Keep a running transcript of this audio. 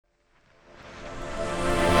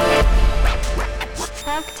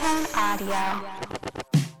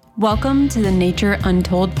Welcome to the Nature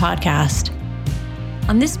Untold podcast.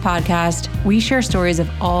 On this podcast, we share stories of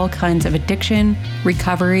all kinds of addiction,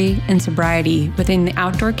 recovery, and sobriety within the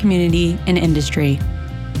outdoor community and industry.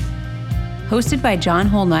 Hosted by John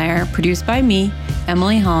Holdmeyer, produced by me,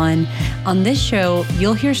 Emily Holland, on this show,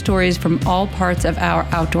 you'll hear stories from all parts of our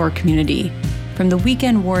outdoor community, from the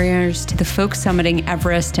weekend warriors to the folks summiting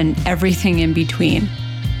Everest and everything in between.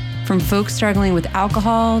 From folks struggling with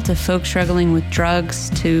alcohol to folks struggling with drugs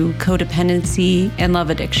to codependency and love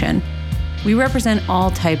addiction. We represent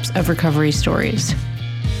all types of recovery stories.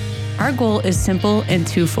 Our goal is simple and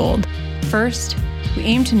twofold. First, we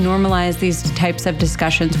aim to normalize these types of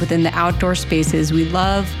discussions within the outdoor spaces we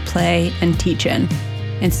love, play, and teach in.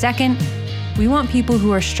 And second, we want people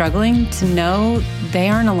who are struggling to know they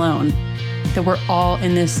aren't alone, that we're all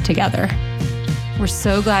in this together. We're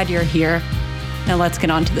so glad you're here. Now let's get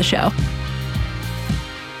on to the show.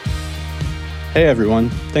 Hey everyone,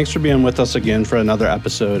 thanks for being with us again for another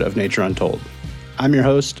episode of Nature Untold. I'm your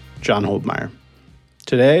host, John Holdmeyer.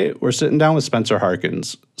 Today, we're sitting down with Spencer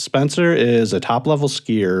Harkins. Spencer is a top-level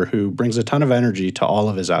skier who brings a ton of energy to all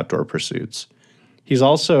of his outdoor pursuits. He's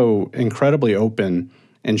also incredibly open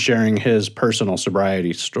in sharing his personal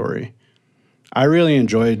sobriety story. I really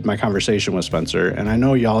enjoyed my conversation with Spencer, and I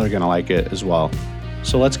know y'all are going to like it as well.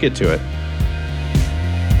 So let's get to it.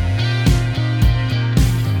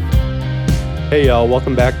 Hey y'all,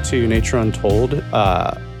 welcome back to Nature Untold.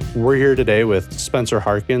 We're here today with Spencer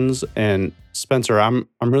Harkins, and Spencer, I'm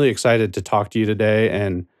really excited to talk to you today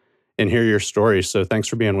and hear your story. So thanks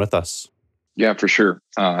for being with us. Yeah, for sure.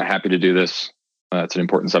 Happy to do this. It's an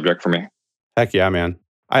important subject for me. Heck yeah, man.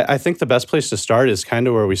 I think the best place to start is kind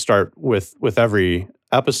of where we start with every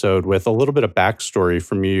episode, with a little bit of backstory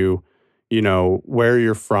from you. You know, where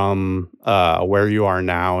you're from, where you are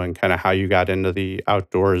now, and kind of how you got into the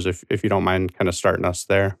outdoors, if you don't mind kind of starting us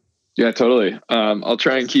there. Yeah, totally. I'll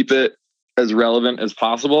try and keep it as relevant as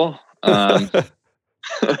possible. It's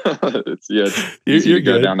easy to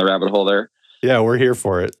go down the rabbit hole there. Yeah, we're here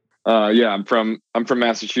for it. I'm from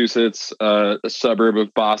Massachusetts, a suburb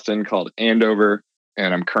of Boston called Andover,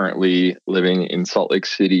 and I'm currently living in Salt Lake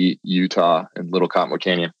City, Utah, in Little Cottonwood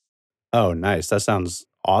Canyon. Oh, nice. That sounds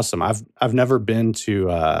awesome. I've never been to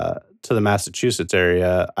the Massachusetts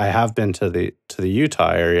area. I have been to the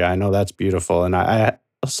Utah area. I know that's beautiful, and I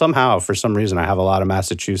somehow, for some reason, I have a lot of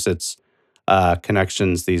Massachusetts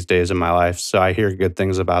connections these days in my life. So I hear good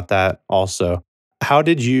things about that also. How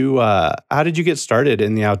did you get started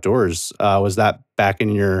in the outdoors? Was that back in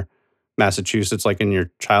your Massachusetts, like in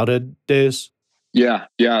your childhood days? Yeah.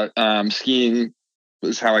 Skiing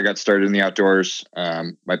was how I got started in the outdoors.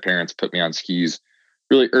 My parents put me on skis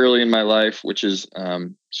really early in my life, which is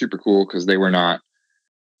super cool because they were not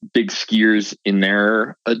big skiers in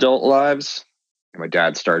their adult lives. My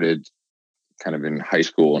dad started kind of in high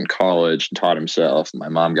school and college and taught himself. My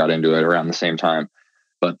mom got into it around the same time,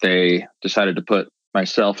 but they decided to put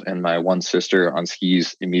myself and my one sister on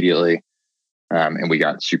skis immediately. And we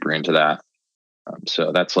got super into that.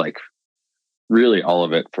 So that's like really all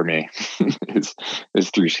of it for me is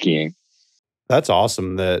through skiing. That's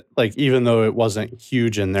awesome that, like, even though it wasn't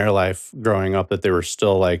huge in their life growing up, that they were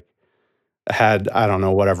still like had, I don't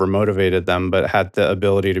know, whatever motivated them, but had the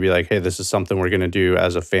ability to be like, hey, this is something we're going to do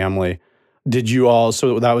as a family. Did you all,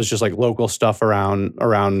 so that was just like local stuff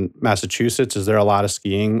around Massachusetts? Is there a lot of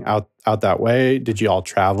skiing out that way? Did you all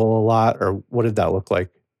travel a lot, or what did that look like?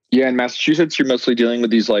 Yeah, in Massachusetts, you're mostly dealing with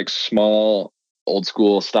these like small old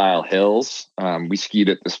school style hills. We skied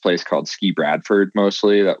at this place called Ski Bradford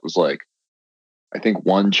mostly. That was like, I think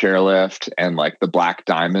one chairlift, and like the Black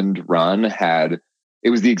Diamond run it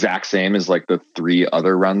was the exact same as like the three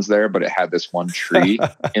other runs there, but it had this one tree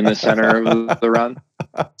in the center of the run.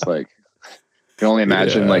 It's like, you can only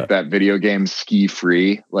imagine like that video game Ski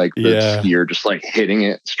Free, like the skier just like hitting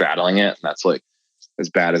it, straddling it. And that's like as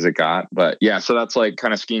bad as it got. But yeah, so that's like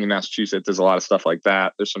kind of skiing in Massachusetts. There's a lot of stuff like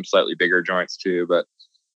that. There's some slightly bigger joints too, but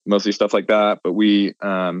mostly stuff like that. But we,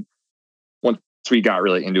 once we got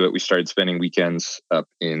really into it, we started spending weekends up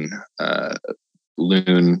in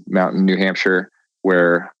Loon Mountain, New Hampshire,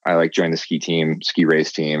 where I joined the ski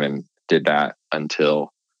race team and did that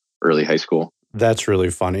until early high school. That's really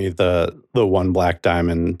funny. The one Black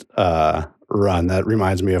Diamond run, that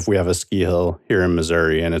reminds me of, we have a ski hill here in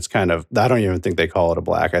Missouri, and it's kind of, I don't even think they call it a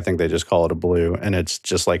black. I think they just call it a blue, and it's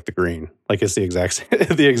just like the green. Like it's the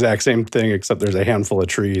exact same thing, except there's a handful of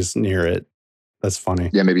trees near it. That's funny.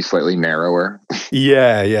 Yeah, maybe slightly narrower.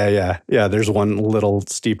 Yeah. There's one little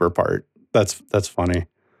steeper part. That's funny.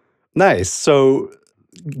 Nice. So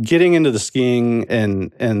getting into the skiing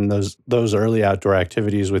and those early outdoor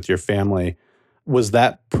activities with your family, was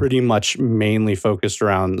that pretty much mainly focused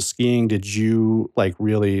around skiing? Did that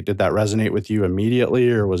resonate with you immediately,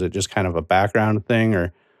 or was it just kind of a background thing?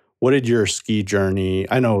 Or what did your ski journey,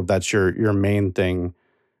 I know that's your main thing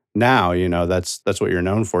now, that's what you're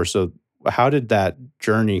known for. So how did that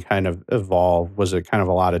journey kind of evolve? Was it kind of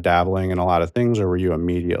a lot of dabbling in a lot of things, or were you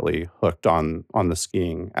immediately hooked on the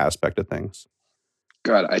skiing aspect of things?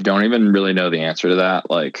 God, I don't even really know the answer to that.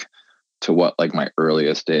 Like, to what like my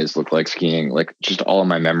earliest days look like skiing. Like, just all of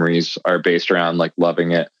my memories are based around like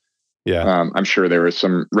loving it. Yeah. I'm sure there was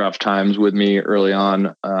some rough times with me early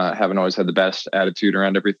on. Haven't always had the best attitude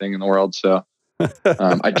around everything in the world. So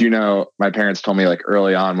I do know my parents told me like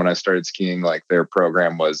early on when I started skiing, like their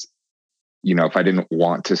program was, if I didn't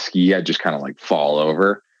want to ski, I'd just kind of like fall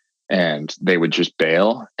over and they would just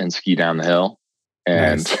bail and ski down the hill.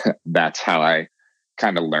 And Nice. That's how I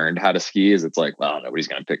kind of learned how to ski. Is it's like, well, nobody's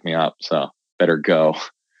going to pick me up, so better go.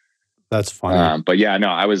 That's funny. But yeah, no,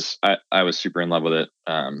 I was super in love with it.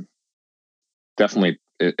 Definitely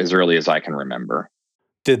as early as I can remember.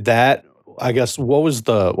 Did that, I guess, what was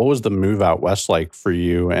the move out west like for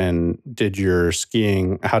you? And did your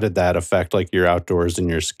skiing, how did that affect like your outdoors and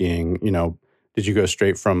your skiing? Did you go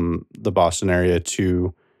straight from the Boston area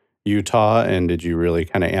to Utah, and did you really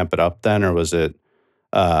kind of amp it up then, or was it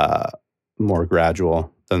more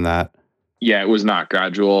gradual than that? Yeah, it was not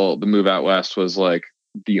gradual. The move out west was like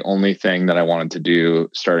the only thing that I wanted to do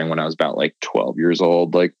starting when I was about like 12 years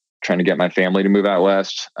old, like trying to get my family to move out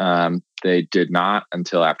west. They did not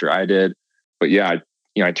until after I did. But yeah,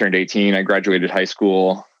 I turned 18, I graduated high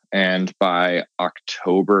school, and by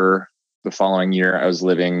October the following year, I was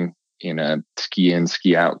living in a ski in,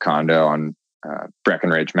 ski out condo on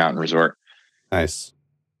Breckenridge Mountain Resort. Nice.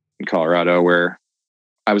 In Colorado, where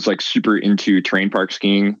I was like super into terrain park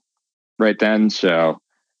skiing right then. So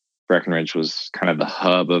Breckenridge was kind of the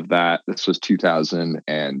hub of that. This was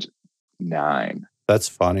 2009. That's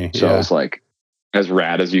funny. So yeah. I was like, as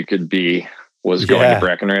rad as you could be was going to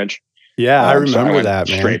Breckenridge. Yeah, I remember so that,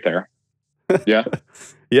 man. Straight there. Yeah.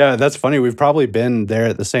 Yeah, that's funny. We've probably been there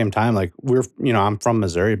at the same time. Like I'm from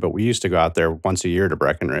Missouri, but we used to go out there once a year to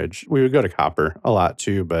Breckenridge. We would go to Copper a lot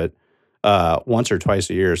too, but once or twice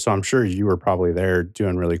a year. So I'm sure you were probably there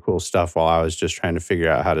doing really cool stuff while I was just trying to figure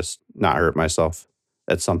out how to not hurt myself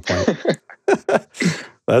at some point.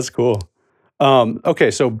 That's cool.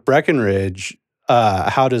 Okay, so Breckenridge,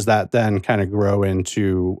 how does that then kind of grow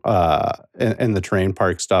into in the terrain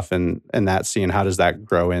park stuff and that scene? How does that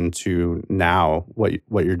grow into now,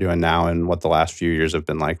 what you're doing now and what the last few years have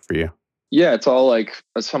been like for you? Yeah, it's all like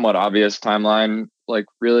a somewhat obvious timeline. Like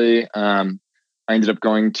really, I ended up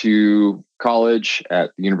going to college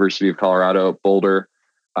at the University of Colorado, Boulder.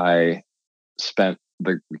 I spent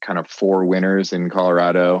the kind of 4 winters in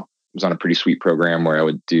Colorado. I was on a pretty sweet program where I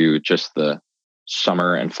would do just the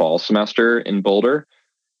summer and fall semester in Boulder.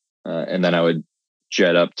 And then I would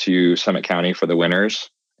jet up to Summit County for the winters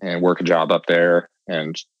and work a job up there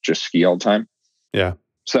and just ski all the time. Yeah.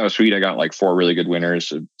 So that was sweet. I got like 4 really good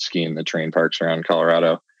winters of skiing the terrain parks around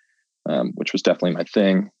Colorado, which was definitely my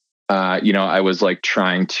thing. I was like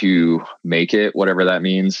trying to make it, whatever that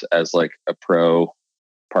means, as like a pro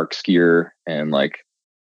park skier and like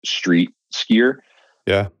street skier.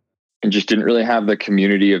 Yeah. And just didn't really have the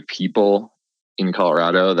community of people in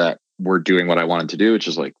Colorado that were doing what I wanted to do, which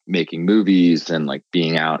is like making movies and like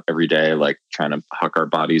being out every day, like trying to huck our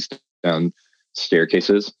bodies down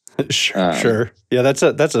staircases. Sure. Yeah, that's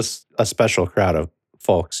a special crowd of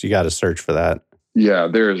folks. You got to search for that. Yeah,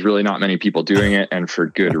 there's really not many people doing it, and for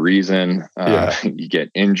good reason. You get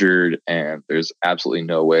injured, and there's absolutely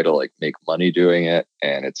no way to like make money doing it.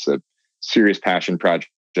 And it's a serious passion project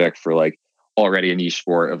for like already a niche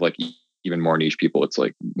sport of like even more niche people. It's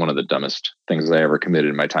like one of the dumbest things I ever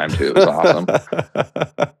committed my time to. It was awesome.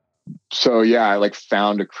 So yeah, I like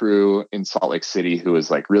found a crew in Salt Lake City who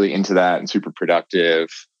was like really into that and super productive.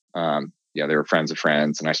 They were friends of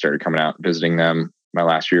friends, and I started coming out and visiting them my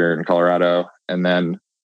last year in Colorado. And then,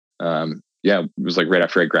 it was like right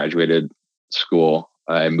after I graduated school,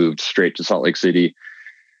 I moved straight to Salt Lake City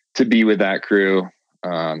to be with that crew.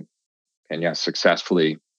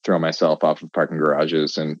 Successfully throw myself off of parking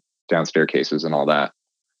garages and down staircases and all that.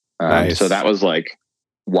 Nice. So that was like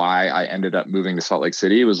why I ended up moving to Salt Lake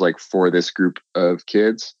City. It was like for this group of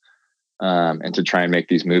kids, and to try and make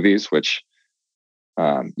these movies, which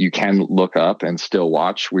you can look up and still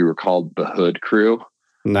watch. We were called the Hood Crew.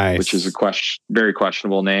 Nice. Which is a very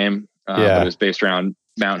questionable name. But it was based around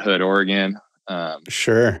Mount Hood, Oregon.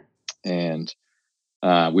 Sure. And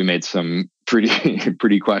we made some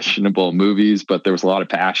pretty questionable movies, but there was a lot of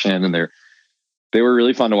passion, and they were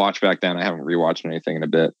really fun to watch back then. I haven't rewatched anything in a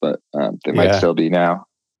bit, but they might still be now.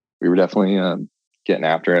 We were definitely getting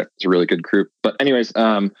after it. It's a really good group. But anyways,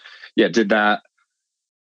 did that,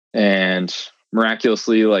 and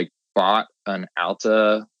miraculously bought an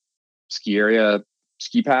Alta ski area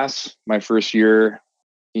ski pass my first year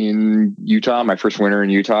in Utah. My first winter in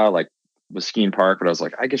Utah, was skiing park, but I was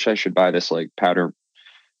like, I guess I should buy this powder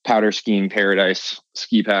skiing paradise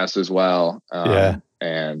ski pass as well.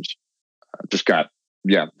 And just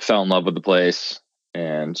fell in love with the place,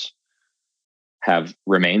 and have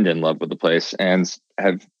remained in love with the place, and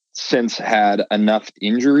have since had enough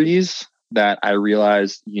injuries that I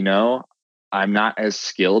realized, I'm not as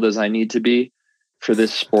skilled as I need to be for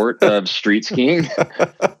this sport of street skiing.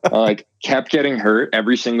 Kept getting hurt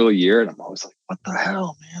every single year, and I'm always like, what the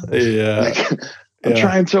hell, man? I'm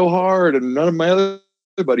trying so hard, and none of my other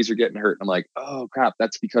buddies are getting hurt. And I'm like, oh crap,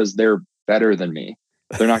 that's because they're better than me.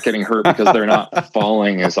 They're not getting hurt because they're not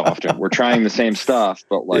falling as often. We're trying the same stuff,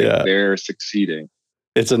 but they're succeeding.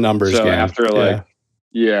 It's a numbers game.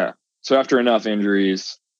 So after enough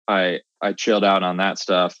injuries, I chilled out on that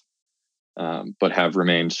stuff, but have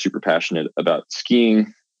remained super passionate about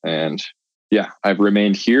skiing. And I've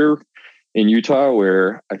remained here in Utah,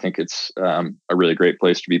 where I think it's a really great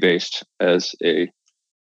place to be based as a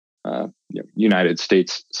United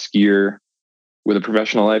States skier with a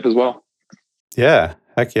professional life as well. Yeah.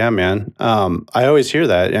 Heck yeah, man. I always hear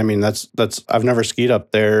that. I mean, that's I've never skied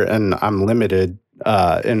up there, and I'm limited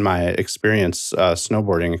in my experience,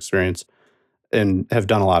 snowboarding experience, and have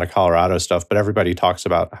done a lot of Colorado stuff, but everybody talks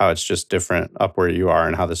about how it's just different up where you are,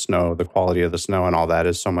 and how the quality of the snow and all that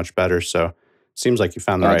is so much better. So it seems like you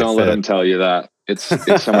found the right Don't fit. Let them tell you that. It's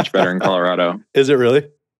so much better in Colorado. Is it really?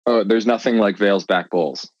 Oh, there's nothing like Vail's back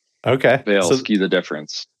bowls. Okay. Vail ski the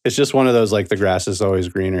difference. It's just one of those the grass is always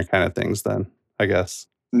greener kind of things then, I guess.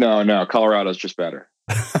 No, Colorado's just better.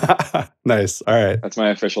 Nice. All right. That's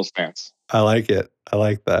my official stance. I like it. I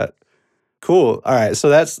like that. Cool. All right. So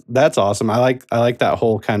that's awesome. I like that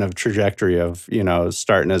whole kind of trajectory of,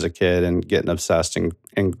 starting as a kid and getting obsessed and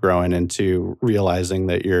growing into realizing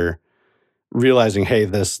that hey,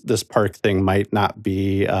 this park thing might not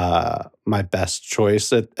be my best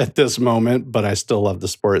choice at this moment, but I still love the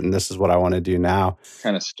sport, and this is what I want to do now.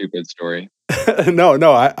 Kind of stupid story.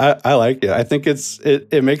 No, I like it. I think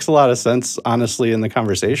it makes a lot of sense, honestly, in the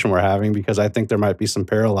conversation we're having, because I think there might be some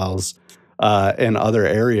parallels in other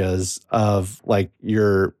areas of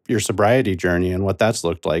your sobriety journey and what that's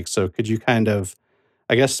looked like. So could you kind of,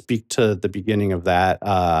 I guess, speak to the beginning of that?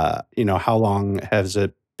 How long has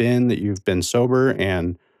it been that you've been sober,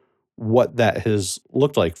 and what that has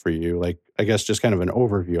looked like for you? I guess just kind of an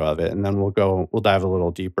overview of it, and then we'll dive a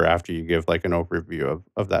little deeper after you give an overview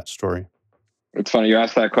of that story. It's funny you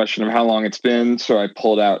asked that question of how long it's been. So I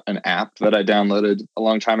pulled out an app that I downloaded a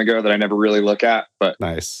long time ago that I never really look at, but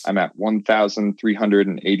nice. I'm at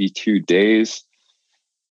 1,382 days,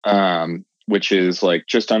 which is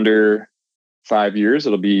just under 5 years.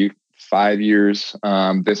 It'll be 5 years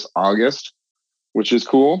this August, which is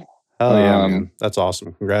cool. Hell yeah, man. That's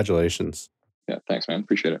awesome. Congratulations. Yeah, thanks, man.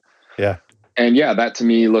 Appreciate it. Yeah. And that to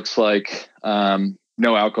me looks like no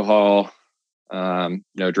alcohol,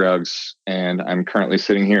 no drugs. And I'm currently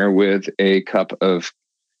sitting here with a cup of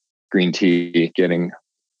green tea, getting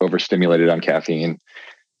overstimulated on caffeine.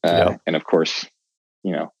 And of course,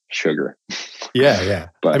 sugar. Yeah.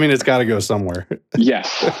 But I mean, it's got to go somewhere.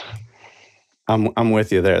 Yes. I'm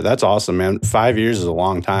with you there. That's awesome, man. 5 years is a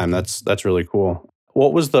long time. That's really cool.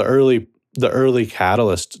 What was the early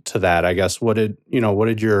catalyst to that? I guess what did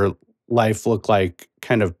your life look like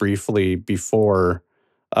kind of briefly before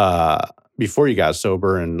you got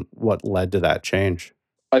sober, and what led to that change?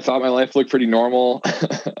 I thought my life looked pretty normal.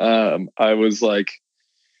 I was God,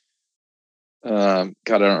 I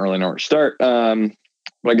don't really know where to start. But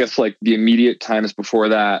I guess the immediate times before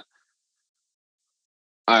that,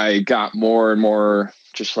 I got more and more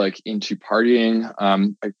just into partying.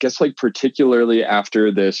 I guess particularly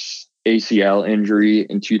after this ACL injury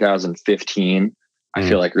in 2015, I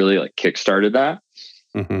feel really kickstarted that.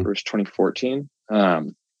 It was 2014,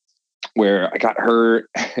 where I got hurt,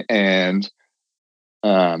 and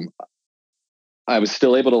I was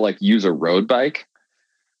still able to use a road bike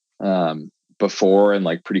before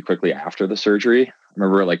and pretty quickly after the surgery. I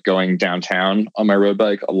remember going downtown on my road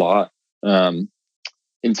bike a lot in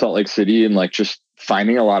Salt Lake City, and just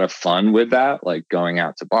finding a lot of fun with that, going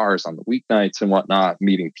out to bars on the weeknights and whatnot,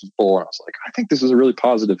 meeting people. And I was like, I think this is a really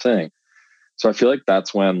positive thing. So I feel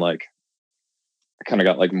that's when kind of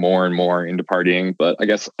got like more and more into partying. But I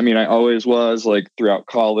guess, I mean, I always was like throughout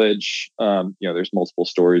college. There's multiple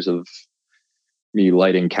stories of me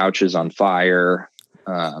lighting couches on fire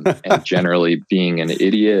and generally being an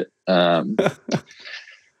idiot. I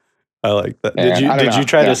like that. Did you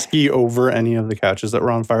try to ski over any of the couches that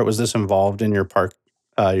were on fire? Was this involved in your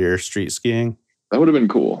your street skiing? That would have been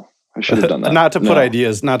cool. I should have done that. Not to put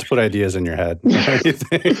ideas in your head.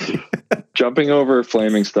 Jumping over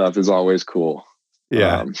flaming stuff is always cool.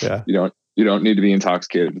 Yeah. You don't need to be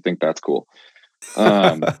intoxicated to think that's cool.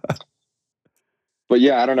 But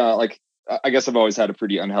yeah, I don't know. Like, I guess I've always had a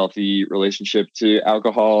pretty unhealthy relationship to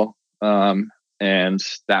alcohol. And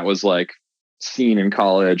that was like seen in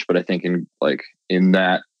college, but I think in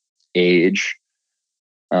that age,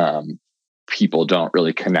 people don't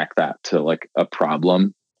really connect that to like a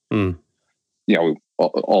problem.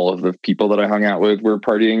 All of the people that I hung out with were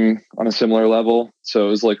partying on a similar level. So it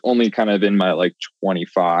was like only kind of in my like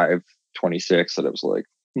 25, 26 that I was like,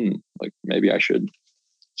 like maybe I should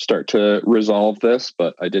start to resolve this,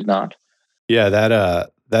 but I did not. Yeah,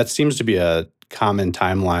 that seems to be a common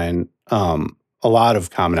timeline. A lot of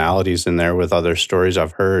commonalities in there with other stories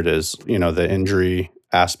I've heard is, the injury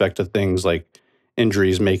aspect of things, like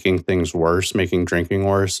injuries making things worse, making drinking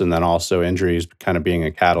worse, and then also injuries kind of being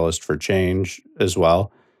a catalyst for change as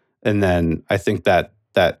well. And then I think that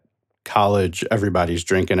college, everybody's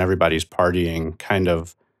drinking, everybody's partying kind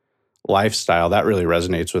of lifestyle, that really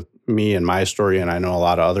resonates with me and my story. And I know a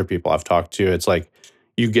lot of other people I've talked to. It's like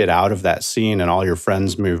you get out of that scene and all your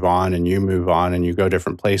friends move on and you move on and you go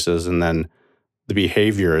different places. And then the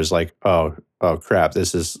behavior is like, oh crap,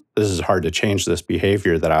 this is hard to change this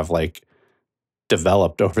behavior that I've like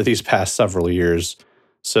developed over these past several years.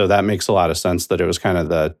 So that makes a lot of sense that it was kind of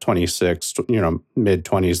the 26, mid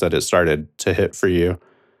 20s that it started to hit for you.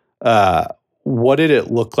 What did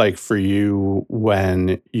it look like for you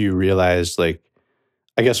when you realized, like,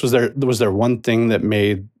 I guess, was there one thing that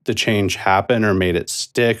made the change happen or made it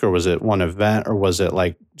stick, or was it one event, or was it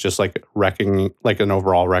like just like reckoning, like an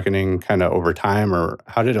overall reckoning kind of over time, or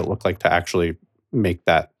how did it look like to actually make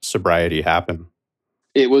that sobriety happen?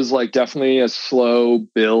 It was like definitely a slow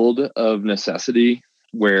build of necessity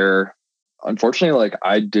where unfortunately, like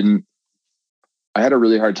I had a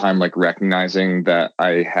really hard time like recognizing that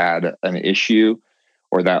I had an issue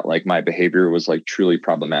or that like my behavior was like truly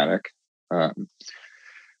problematic.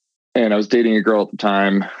 And I was dating a girl at the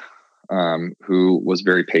time who was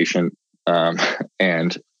very patient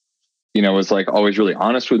and, was like always really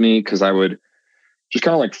honest with me because I would just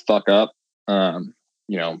kind of like fuck up,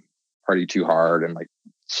 party too hard and like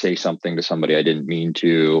say something to somebody I didn't mean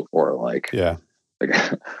to, or like I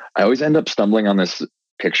always end up stumbling on this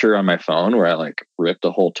picture on my phone where I like ripped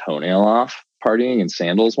a whole toenail off partying in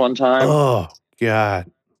sandals one time. Oh God.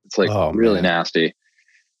 It's like really nasty.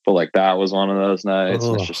 But like that was one of those nights.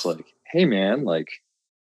 And it's just like, hey man, like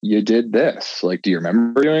you did this. Like, do you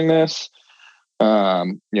remember doing this?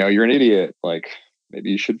 You're an idiot. Like maybe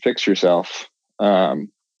you should fix yourself.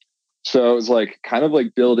 So it was like kind of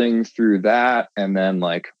like building through that. And then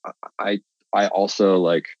like I also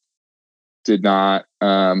like did not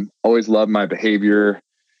always love my behavior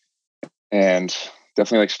and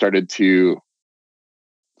definitely like started to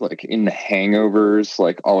like in the hangovers,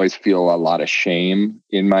 like always feel a lot of shame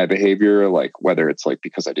in my behavior, like whether it's like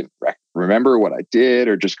because I didn't remember what I did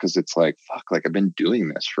or just because it's like, fuck, like I've been doing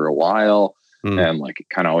this for a while and like it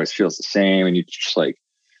kind of always feels the same. And you just like,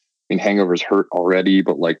 I mean, hangovers hurt already,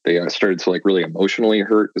 but like they started to like really emotionally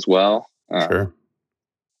hurt as well. Sure.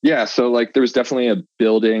 Yeah. So like there was definitely a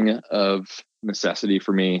building of necessity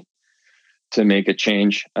for me to make a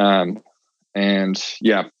change. And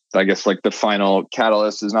yeah, I guess like the final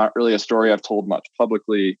catalyst is not really a story I've told much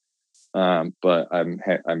publicly, but I'm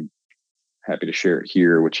happy to share it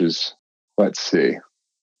here, which is, let's see.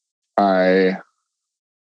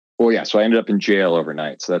 So I ended up in jail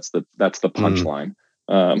overnight. So that's the punchline.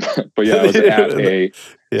 But yeah, I was at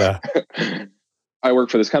I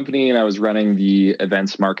work for this company and I was running the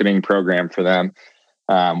events marketing program for them.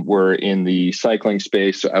 We're in the cycling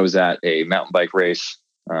space. So I was at a mountain bike race.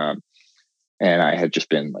 And I had just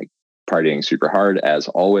been like partying super hard as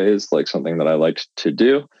always, like something that I liked to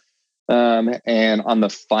do. And on the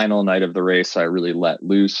final night of the race, I really let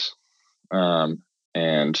loose.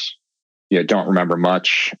 And don't remember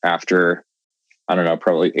much after, I don't know,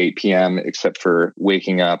 probably 8 p.m., except for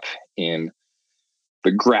waking up in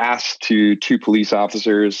the grass to 2 police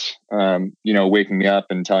officers, waking me up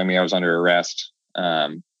and telling me I was under arrest.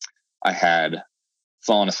 I had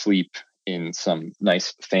fallen asleep in some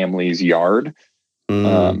nice family's yard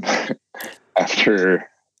after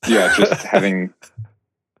just having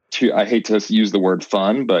I hate to use the word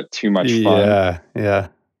fun, but too much fun. Yeah.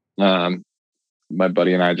 My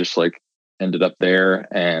buddy and I just like ended up there,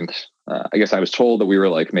 and I guess I was told that we were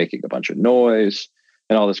like making a bunch of noise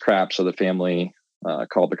and all this crap. So the family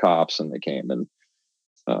called the cops, and they came, and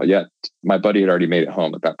my buddy had already made it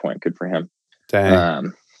home at that point. Good for him.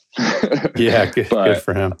 Dang. Yeah, good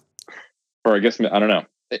for him. Or I guess, I don't know.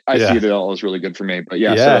 I see it all as really good for me. But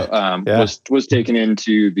was taken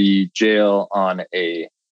into the jail on a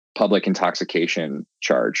public intoxication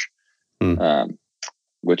charge,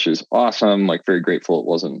 which is awesome. Like, very grateful it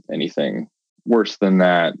wasn't anything worse than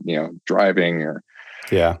that, driving or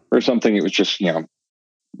something. It was just,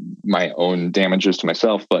 my own damages to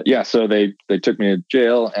myself. But yeah, so they took me to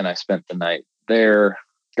jail, and I spent the night there,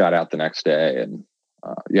 got out the next day. And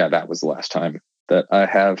that was the last time that I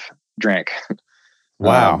have drank.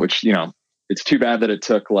 Wow. Which, it's too bad that it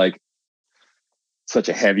took like such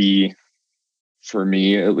a heavy, for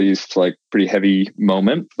me at least, like pretty heavy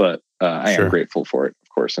moment, but I am grateful for it, of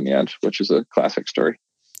course, in the end, which is a classic story.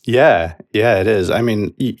 Yeah, it is. I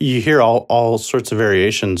mean, you hear all sorts of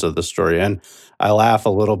variations of the story, and I laugh a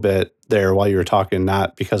little bit there while you were talking,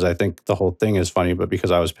 not because I think the whole thing is funny, but because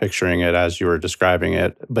I was picturing it as you were describing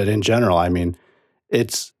it. But in general, I mean,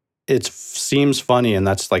 it seems funny, and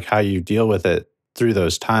that's like how you deal with it through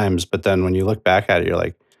those times. But then when you look back at it, you're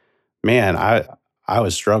like, man, I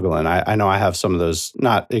was struggling. I know I have some of those,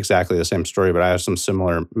 not exactly the same story, but I have some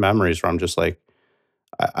similar memories where I'm just like,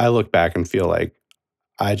 I look back and feel like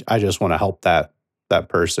I just want to help that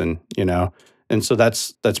person, And so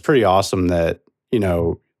that's pretty awesome that,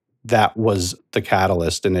 that was the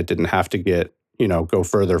catalyst, and it didn't have to get, go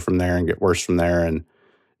further from there and get worse from there. And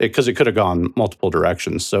because it could have gone multiple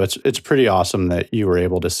directions. So it's pretty awesome that you were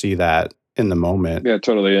able to see that in the moment. Yeah,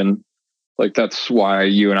 totally. And like, that's why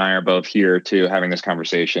you and I are both here too, having this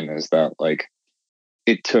conversation, is that like,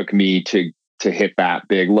 it took me to hit that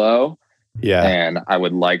big low. Yeah. And I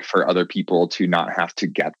would like for other people to not have to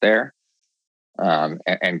get there,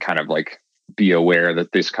 and kind of like be aware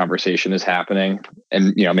that this conversation is happening.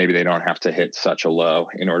 And, maybe they don't have to hit such a low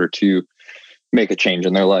in order to make a change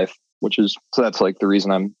in their life, so that's like the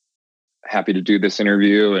reason I'm happy to do this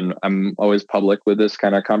interview. And I'm always public with this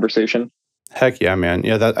kind of conversation. Heck yeah, man.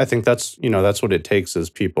 Yeah, I think that's, that's what it takes, is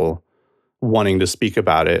people wanting to speak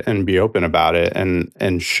about it and be open about it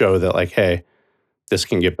and show that like, hey, this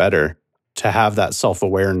can get better. To have that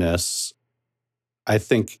self-awareness, I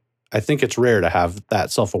think it's rare to have that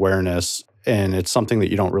self-awareness, and it's something that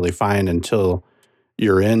you don't really find until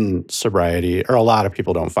you're in sobriety, or a lot of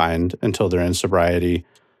people don't find until they're in sobriety,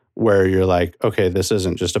 where you're like, okay, this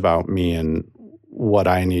isn't just about me and what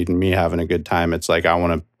I need and me having a good time. It's like, I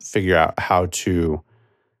want to figure out how to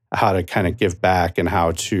kind of give back and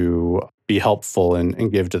how to be helpful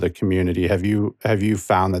and give to the community. Have you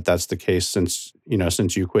found that that's the case since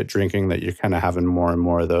you quit drinking, that you're kind of having more and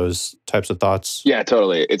more of those types of thoughts? Yeah,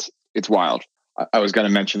 totally. It's wild. I was going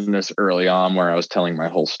to mention this early on, where I was telling my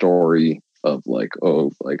whole story of like,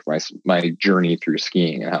 my journey through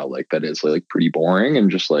skiing, and how like that is like pretty boring and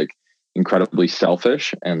just like incredibly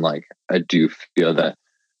selfish. And like, I do feel that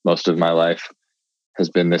most of my life has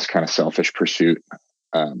been this kind of selfish pursuit.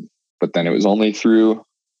 But then it was only through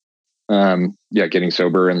getting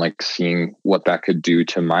sober and like seeing what that could do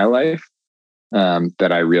to my life,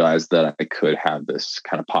 that I realized that I could have this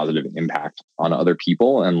kind of positive impact on other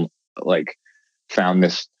people, and like found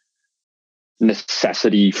this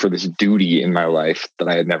necessity for this duty in my life that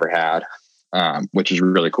I had never had, which is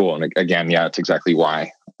really cool. And again, it's exactly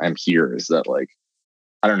why I'm here, is that like,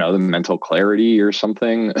 I don't know, the mental clarity or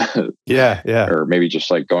something. Yeah. Or maybe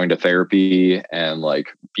just like going to therapy and like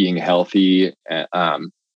being healthy,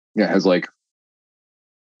 has like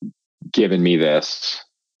given me this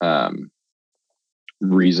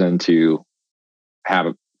reason to have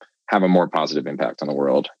a more positive impact on the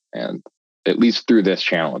world. And at least through this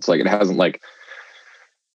channel, it's like, it hasn't like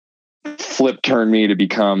turned me to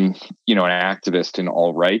become, an activist in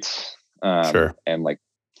all rights, and like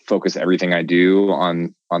focus everything I do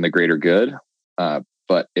on the greater good.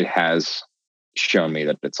 But it has shown me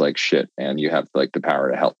that it's like, shit, and you have like the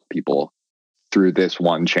power to help people through this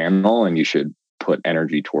one channel, and you should put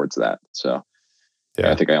energy towards that. So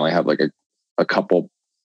I think I only have like a couple,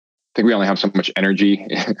 I think we only have so much energy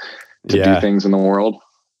to do things in the world.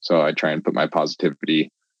 So I try and put my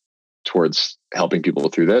positivity towards helping people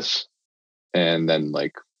through this, and then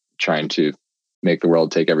like trying to make the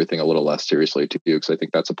world take everything a little less seriously too, because I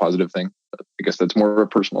think that's a positive thing. But I guess that's more of a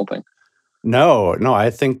personal thing. No, I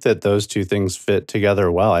think that those two things fit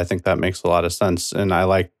together well. I think that makes a lot of sense. And I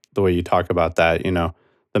like the way you talk about that,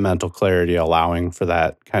 the mental clarity, allowing for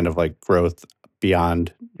that kind of like growth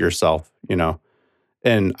beyond yourself, you know?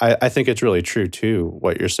 And I think it's really true too.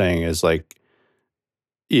 What you're saying is like,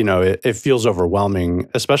 you know, it feels overwhelming,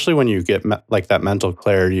 especially when you get like that mental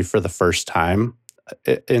clarity for the first time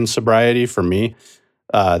in sobriety. For me,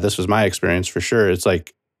 this was my experience for sure. It's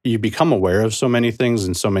like you become aware of so many things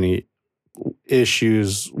and so many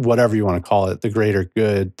issues, whatever you want to call it, the greater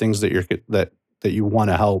good, things that that you want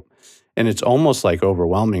to help. And it's almost like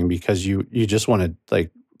overwhelming because you just want to like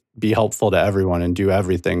be helpful to everyone and do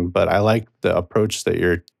everything. But I like the approach that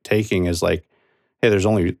you're taking is like, hey, there's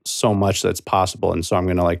only so much that's possible. And so I'm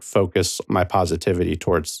going to like focus my positivity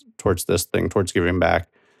towards this thing, towards giving back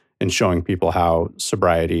and showing people how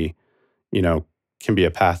sobriety, you know, can be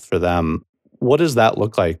a path for them. What does that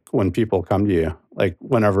look like when people come to you? Like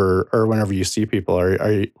whenever you see people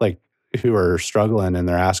are you like who are struggling and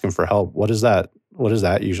they're asking for help, what does that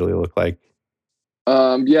usually look like?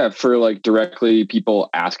 Yeah, for like directly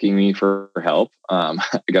people asking me for help. I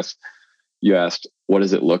guess you asked, what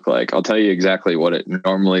does it look like? I'll tell you exactly what it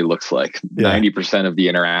normally looks like. Yeah. 90% of the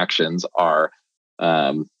interactions are,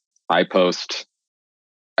 I post,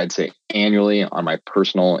 I'd say annually on my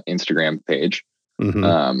personal Instagram page,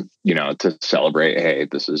 you know, to celebrate, hey,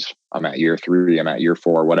 I'm at year 3, I'm at year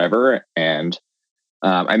 4, whatever. And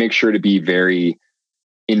I make sure to be very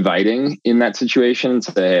inviting in that situation and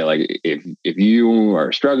say, hey, like if you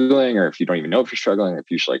are struggling, or if you don't even know if you're struggling, if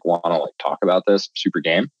you just like want to like talk about this, super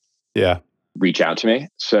game. Yeah. Reach out to me.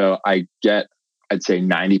 So I get, I'd say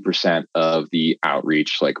 90% of the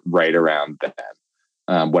outreach, like right around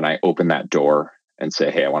then, when I open that door and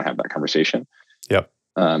say, hey, I want to have that conversation. Yep.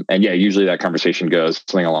 And yeah, usually that conversation goes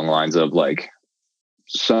something along the lines of like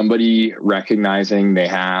somebody recognizing they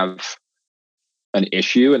have an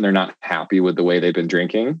issue and they're not happy with the way they've been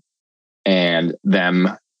drinking, and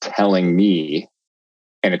them telling me,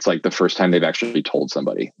 and it's like the first time they've actually told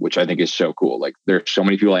somebody, which I think is so cool. Like there's so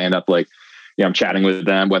many people I end up like, you know, I'm chatting with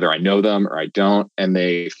them, whether I know them or I don't, and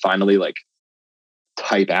they finally like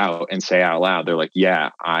type out and say out loud, they're like, yeah,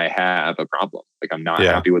 I have a problem. Like I'm not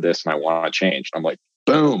happy with this and I want to change. And I'm like,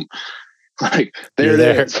 boom. Like there it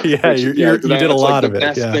is. Yeah, you did a lot of it. The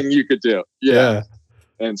best thing you could do. Yeah.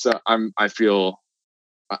 And so I feel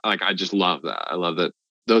like I just love that. I love that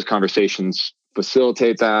those conversations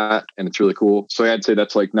facilitate that, and it's really cool. So I'd say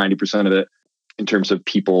that's like 90% of it in terms of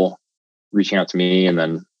people reaching out to me. And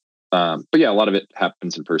then, but yeah, a lot of it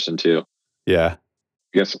happens in person too. Yeah.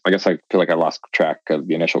 I guess I feel like I lost track of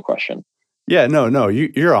the initial question. Yeah, no,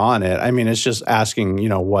 you're on it. I mean, it's just asking, you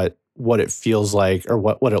know, what it feels like or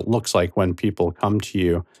what it looks like when people come to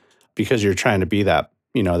you, because you're trying to be that,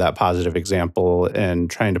 you know, that positive example and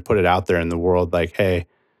trying to put it out there in the world like, hey,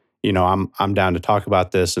 you know, I'm down to talk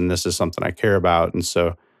about this and this is something I care about. And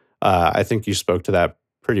so I think you spoke to that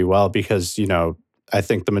pretty well, because, you know, I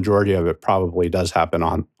think the majority of it probably does happen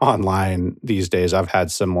online these days. I've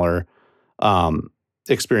had similar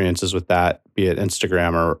experiences with that, be it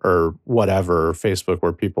Instagram or whatever, or Facebook,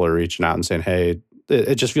 where people are reaching out and saying, hey,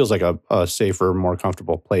 it just feels like a safer, more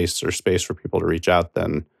comfortable place or space for people to reach out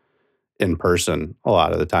than in person a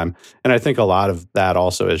lot of the time. And I think a lot of that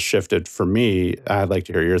also has shifted for me. I'd like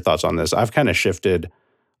to hear your thoughts on this. I've kind of shifted.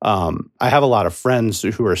 I have a lot of friends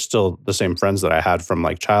who are still the same friends that I had from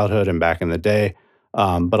like childhood and back in the day.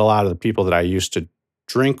 But a lot of the people that I used to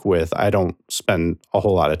drink with, I don't spend a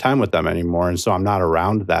whole lot of time with them anymore. And so I'm not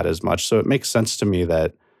around that as much. So it makes sense to me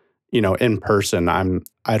that, you know, in person,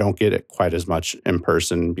 I don't get it quite as much in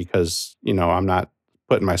person because, you know, I'm not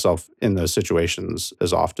putting myself in those situations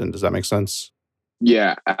as often. Does that make sense?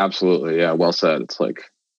 Yeah, absolutely. Yeah, well said. It's like,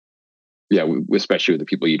 yeah, especially with the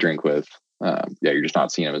people you drink with, yeah, you're just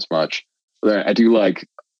not seeing them as much. But I do like,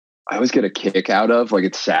 I always get a kick out of, like,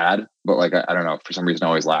 it's sad, but like, I don't know, for some reason I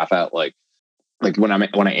always laugh at like when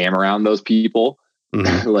I am around those people,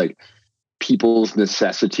 like people's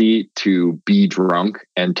necessity to be drunk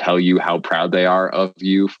and tell you how proud they are of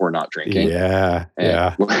you for not drinking. Yeah.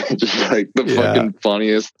 Just like the fucking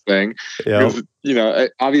funniest thing. Because, you know,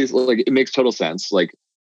 obviously, like, it makes total sense. Like,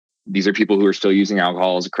 these are people who are still using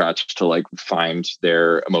alcohol as a crutch to like find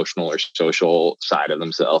their emotional or social side of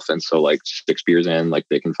themselves. And so like 6 beers in, like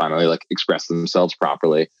they can finally like express themselves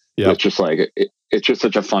properly. It's just like, it's just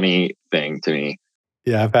such a funny thing to me.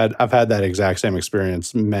 Yeah, I've had that exact same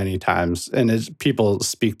experience many times, and people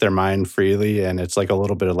speak their mind freely, and it's like a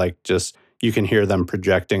little bit of like just you can hear them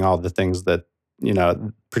projecting all the things that, you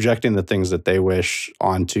know, projecting the things that they wish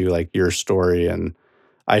onto like your story, and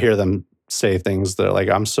I hear them say things that are like,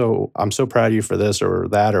 I'm so proud of you for this or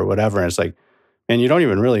that or whatever, and it's like, man, you don't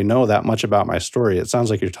even really know that much about my story. It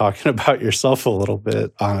sounds like you're talking about yourself a little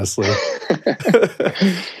bit, honestly.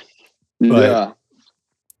 Yeah.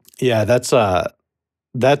 Yeah,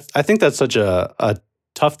 I think that's such a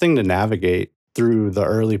tough thing to navigate through the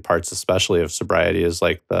early parts, especially of sobriety, is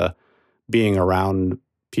like the being around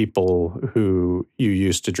people who you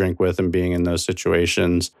used to drink with and being in those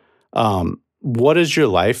situations. What does your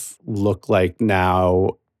life look like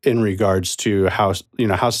now in regards to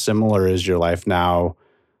how similar is your life now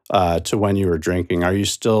to when you were drinking? Are you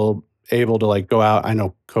still able to like go out? I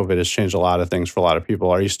know COVID has changed a lot of things for a lot of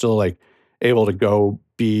people. Are you still like able to go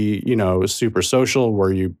be, super social?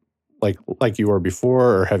 Were you like you were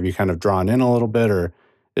before, or have you kind of drawn in a little bit, or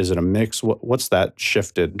is it a mix? What's that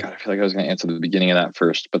shifted? God, I feel like I was going to answer the beginning of that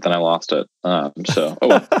first, but then I lost it. Yeah,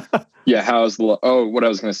 what I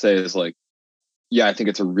was going to say is like, yeah, I think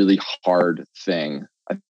it's a really hard thing.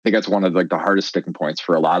 I think that's one of like the hardest sticking points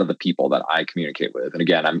for a lot of the people that I communicate with. And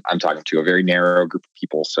again, I'm talking to a very narrow group of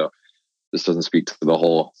people, so this doesn't speak to the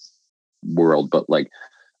whole world, but like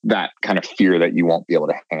that kind of fear that you won't be able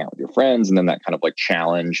to hang out with your friends, and then that kind of like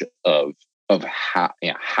challenge of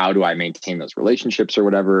how do I maintain those relationships or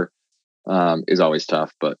whatever is always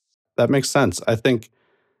tough. But that makes sense. I think.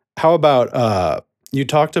 How about you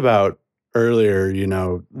talked about earlier?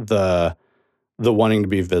 The wanting to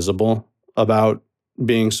be visible about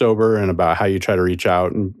being sober and about how you try to reach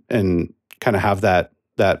out and kind of have that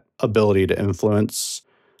ability to influence,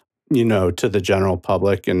 to the general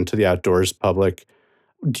public and to the outdoors public.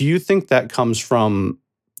 Do you think that comes from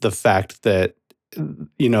the fact that,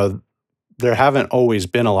 there haven't always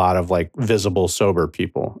been a lot of like visible sober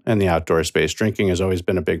people in the outdoor space? Drinking has always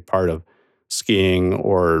been a big part of skiing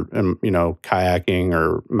or, kayaking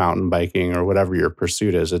or mountain biking or whatever your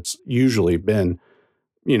pursuit is. It's usually been,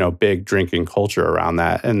 big drinking culture around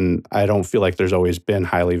that. And I don't feel like there's always been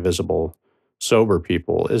highly visible sober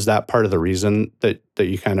people. Is that part of the reason that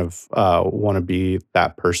you kind of want to be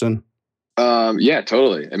that person? Yeah,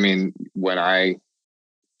 totally. I mean, when I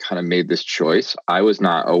kind of made this choice, I was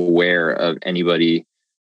not aware of anybody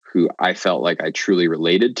who I felt like I truly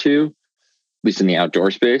related to, at least in the outdoor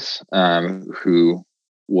space, who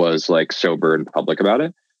was like sober and public about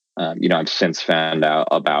it. I've since found out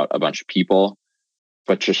about a bunch of people,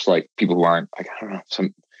 but just like people who aren't like, I don't know,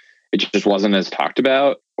 it just wasn't as talked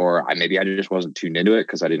about, or maybe I just wasn't tuned into it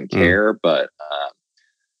because I didn't care. But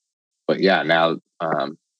yeah, now,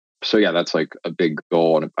 so yeah, that's like a big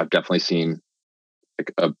goal. And I've definitely seen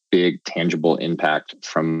like a big tangible impact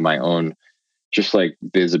from my own, just like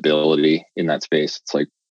visibility in that space. It's like,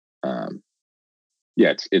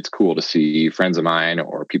 it's cool to see friends of mine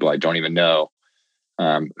or people I don't even know,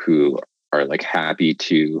 who are like happy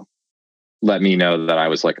to let me know that I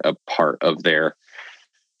was like a part of their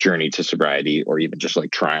journey to sobriety, or even just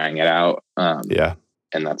like trying it out. And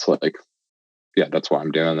that's like, that's why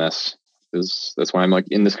I'm doing this. That's why I'm like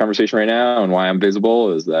in this conversation right now, and why I'm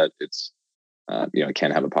visible is that it's, it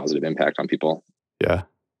can have a positive impact on people. Yeah,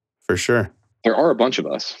 for sure. There are a bunch of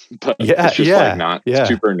us, but it's just like not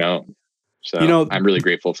super known. So I'm really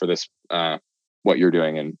grateful for this, what you're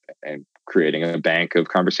doing and creating a bank of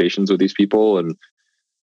conversations with these people. And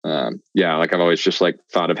like I've always just like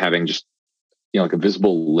thought of having just, like a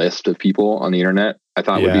visible list of people on the internet I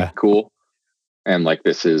thought would be cool. And like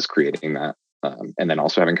this is creating that. And then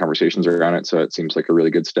also having conversations around it. So it seems like a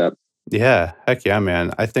really good step. Yeah. Heck yeah,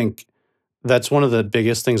 man. I think that's one of the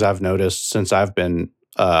biggest things I've noticed since I've been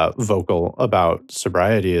vocal about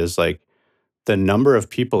sobriety is like the number of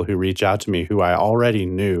people who reach out to me who I already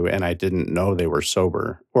knew and I didn't know they were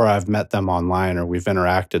sober, or I've met them online, or we've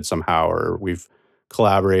interacted somehow, or we've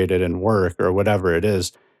collaborated in work or whatever it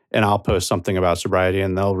is. And I'll post something about sobriety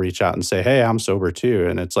and they'll reach out and say, "Hey, I'm sober too."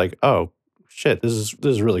 And it's like, oh shit, this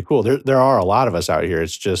is really cool. There are a lot of us out here.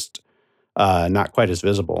 It's just not quite as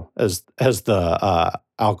visible as the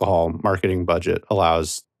alcohol marketing budget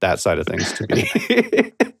allows that side of things to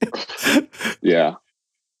be. Yeah.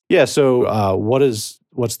 So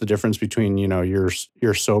what's the difference between, your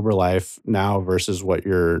sober life now versus what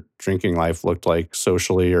your drinking life looked like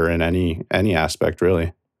socially or in any aspect,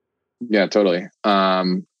 really? Yeah, totally.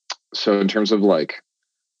 So in terms of like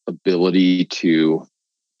ability to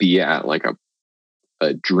be at like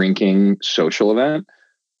a drinking social event,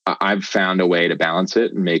 I've found a way to balance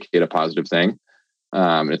it and make it a positive thing.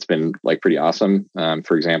 It's been like pretty awesome.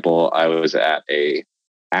 For example, I was at a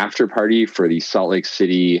after party for the Salt Lake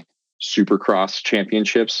City Supercross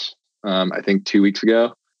Championships, I think 2 weeks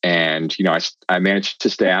ago. And, I managed to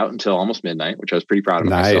stay out until almost midnight, which I was pretty proud of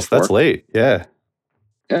myself. Nice. That's late. Yeah.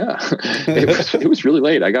 Yeah. It was really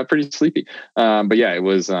late. I got pretty sleepy. But yeah, it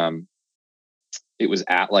was at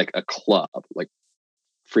like a club, like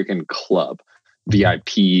freaking club.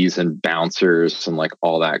 VIPs and bouncers and like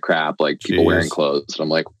all that crap, like people wearing clothes. And I'm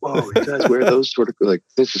like, whoa, you guys wear those sort of, like,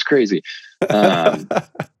 this is crazy.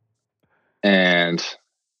 And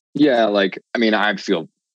yeah, like, I mean, I feel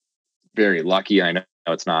very lucky. I know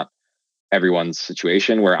it's not everyone's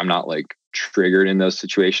situation where I'm not like triggered in those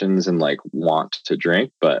situations and like want to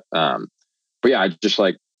drink. But yeah, I just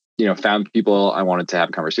like, found people I wanted to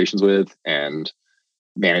have conversations with and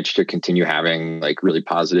managed to continue having like really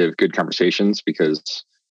positive, good conversations, because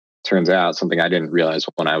turns out something I didn't realize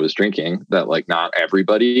when I was drinking, that like not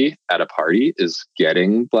everybody at a party is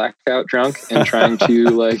getting blackout drunk and trying to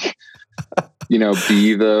like,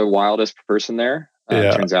 be the wildest person there.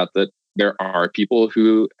 Turns out that there are people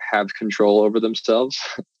who have control over themselves,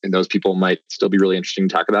 and those people might still be really interesting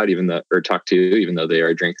to talk about, even though they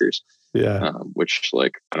are drinkers. Yeah. Which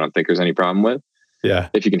like, I don't think there's any problem with. Yeah.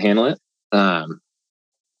 If you can handle it.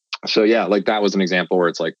 So yeah, like that was an example where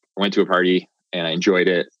it's like, I went to a party and I enjoyed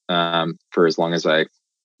it, for as long as I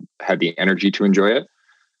had the energy to enjoy it.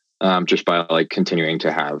 Just by like continuing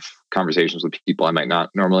to have conversations with people I might not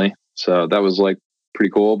normally. So that was like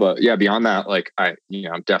pretty cool. But yeah, beyond that, like I'm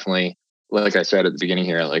definitely, like I said at the beginning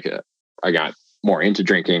here, like I got more into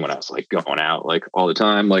drinking when I was like going out like all the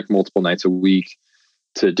time, like multiple nights a week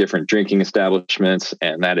to different drinking establishments.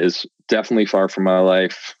 And that is definitely far from my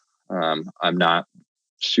life. I'm not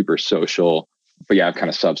super social, but yeah, I've kind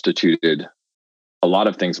of substituted a lot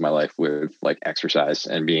of things in my life with like exercise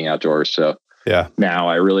and being outdoors. So yeah, now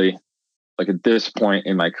I really, like at this point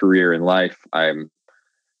in my career in life, I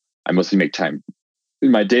mostly make time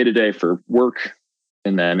in my day-to-day for work,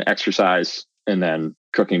 and then exercise, and then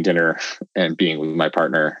cooking dinner and being with my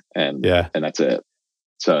partner. And that's it.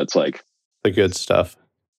 So it's like the good stuff.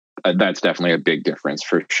 That's definitely a big difference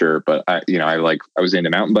for sure. But I was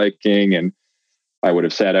into mountain biking, and I would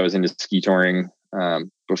have said I was into ski touring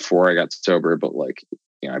before I got sober, but like,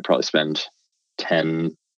 I probably spend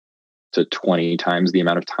 10 to 20 times the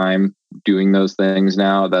amount of time doing those things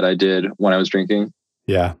now that I did when I was drinking.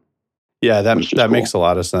 Yeah. Yeah. That cool. Makes a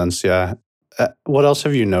lot of sense. Yeah. What else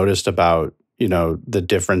have you noticed about, the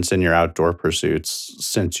difference in your outdoor pursuits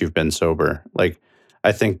since you've been sober? Like,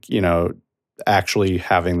 I think, actually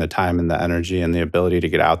having the time and the energy and the ability to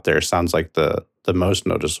get out there sounds like the most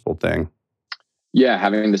noticeable thing. Yeah.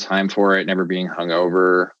 Having the time for it, never being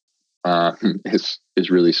hungover, is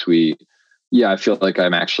really sweet. Yeah, I feel like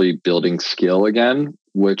I'm actually building skill again,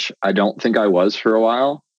 which I don't think I was for a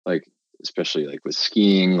while. Like, especially like with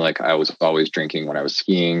skiing, like I was always drinking when I was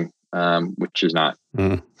skiing, which is not,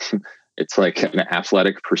 it's like an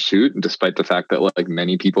athletic pursuit. And despite the fact that like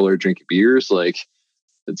many people are drinking beers, like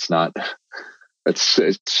it's not, it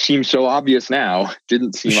seems so obvious now.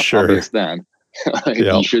 Didn't seem obvious then. Like,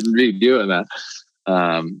 you shouldn't be doing that.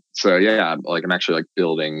 So yeah, like I'm actually like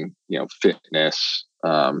building, fitness,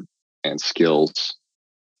 and skills,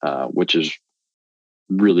 which is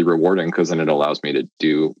really rewarding, because then it allows me to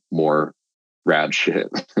do more rad shit.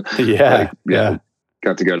 Yeah.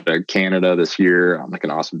 Got to go to Canada this year on like an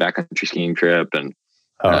awesome backcountry skiing trip, and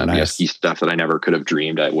nice. Ski stuff that I never could have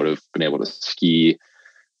dreamed I would have been able to ski.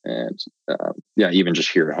 And even just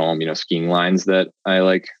here at home, skiing lines that I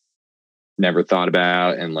like never thought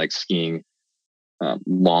about, and like skiing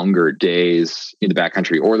longer days in the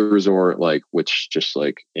backcountry or the resort, like, which just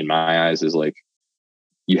like in my eyes is like,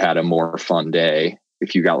 you had a more fun day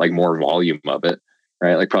if you got like more volume of it,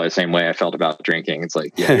 right? Like probably the same way I felt about drinking. It's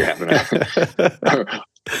like, yeah,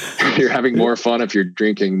 you're having more fun if you're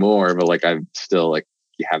drinking more, but like I'm still like,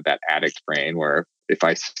 you have that addict brain where if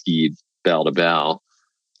I skied bell to bell,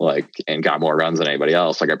 like, and got more runs than anybody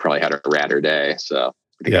else, like I probably had a radder day. So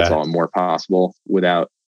I think that's all more possible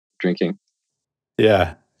without drinking.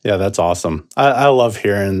 Yeah. Yeah. That's awesome. I love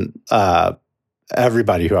hearing,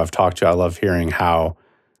 everybody who I've talked to, I love hearing how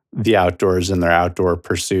the outdoors and their outdoor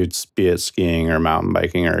pursuits, be it skiing or mountain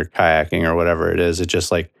biking or kayaking or whatever it is, it's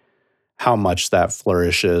just like how much that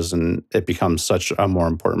flourishes, and it becomes such a more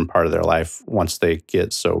important part of their life once they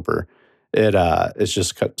get sober. It's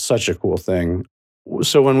just such a cool thing.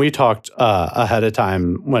 So when we talked ahead of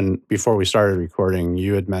time, before we started recording,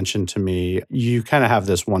 you had mentioned to me, you kind of have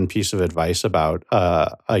this one piece of advice about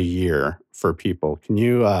a year for people. Can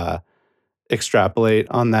you extrapolate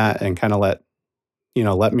on that and kind of let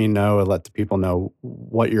me know and let the people know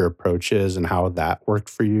what your approach is and how that worked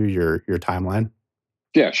for you, your timeline?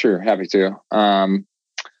 Yeah, sure. Happy to.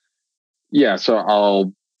 So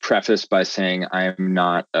I'll preface by saying I'm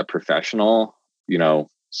not a professional,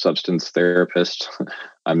 substance therapist.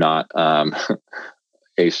 I'm not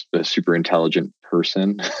a super intelligent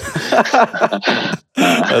person.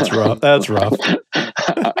 That's rough.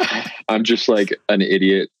 I'm just like an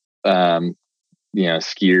idiot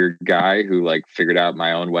skier guy who like figured out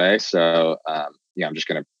my own way. So, I'm just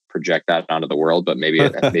going to project that onto the world, but maybe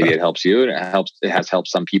it helps you, and it has helped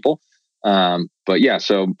some people. But yeah,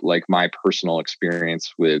 so like my personal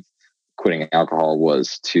experience with quitting alcohol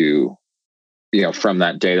was to, from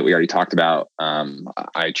that day that we already talked about, I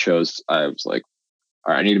was like,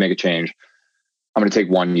 all right, I need to make a change. I'm going to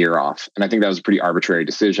take 1 year off. And I think that was a pretty arbitrary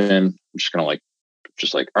decision. I'm just going to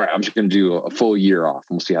all right, I'm just going to do a full year off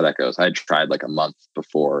and we'll see how that goes. I had tried like a month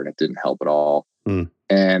before and it didn't help at all.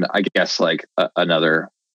 And I guess like another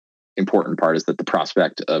important part is that the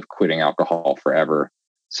prospect of quitting alcohol forever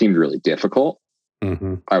seemed really difficult.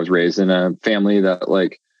 I was raised in a family that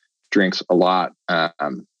like drinks a lot,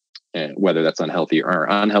 and whether that's unhealthy or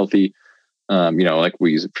unhealthy, like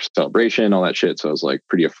we use it for celebration, all that shit. So I was like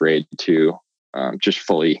pretty afraid to just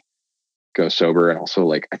fully go sober. And also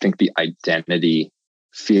like, I think the identity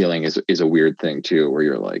feeling is a weird thing too, where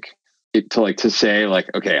you're like, to say like,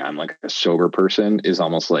 okay, I'm like a sober person is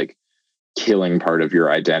almost like killing part of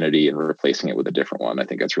your identity and replacing it with a different one. I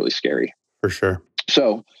think that's really scary. For sure.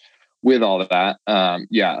 So with all of that,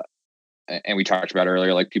 and we talked about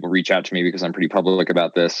earlier, like people reach out to me because I'm pretty public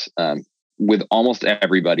about this. With almost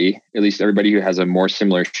everybody, at least everybody who has a more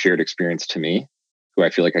similar shared experience to me, who I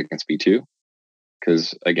feel like I can speak to.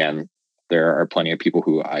 Because again, there are plenty of people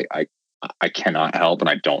who I cannot help and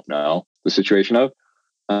I don't know the situation of.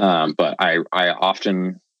 But I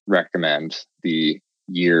often recommend the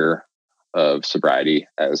year of sobriety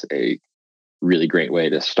as a really great way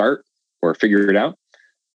to start or figure it out.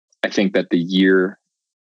 I think that the year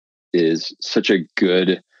is such a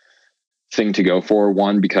good thing to go for.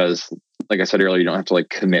 One, because like I said earlier, you don't have to like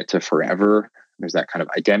commit to forever. There's that kind of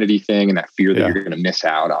identity thing and that fear that you're going to miss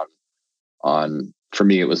out on. For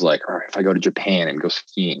me, it was like, all right, if I go to Japan and go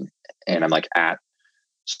skiing and I'm like at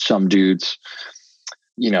some dude's,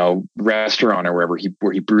 restaurant or where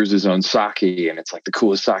he brews his own sake and it's like the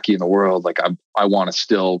coolest sake in the world. Like I want to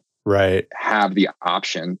still have the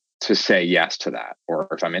option to say yes to that. Or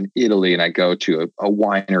if I'm in Italy and I go to a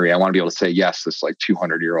winery, I want to be able to say yes, this like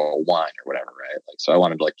 200-year-old wine or whatever. Right. Like, so I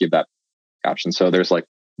wanted to like give that option. So there's like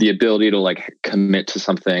the ability to like commit to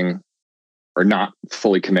something or not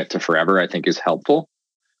fully commit to forever, I think is helpful.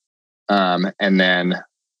 But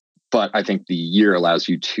I think the year allows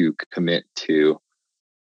you to commit to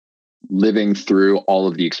living through all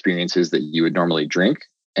of the experiences that you would normally drink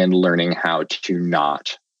and learning how to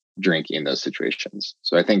not drink in those situations.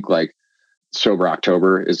 So I think like sober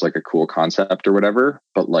October is like a cool concept or whatever,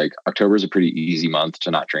 but like October is a pretty easy month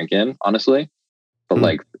to not drink in, honestly. But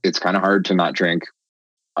like, it's kind of hard to not drink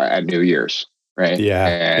at New Year's, right? Yeah.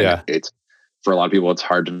 And it's, for a lot of people, it's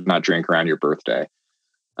hard to not drink around your birthday.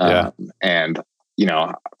 And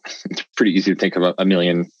it's pretty easy to think of a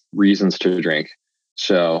million reasons to drink.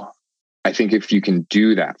 So I think if you can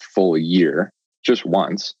do that full year just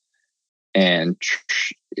once and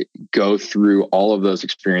go through all of those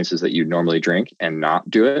experiences that you normally drink and not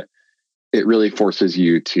do it, it really forces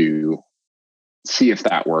you to see if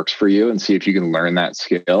that works for you and see if you can learn that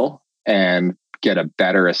skill and get a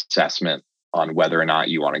better assessment on whether or not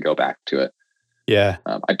you want to go back to it. Yeah.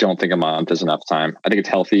 I don't think a month is enough time. I think it's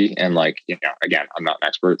healthy. And like, again, I'm not an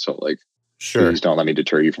expert. So like, please don't let me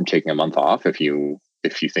deter you from taking a month off. If you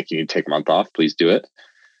think you need to take a month off, please do it.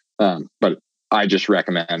 But I just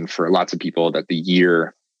recommend for lots of people that the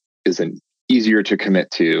year is an easier to commit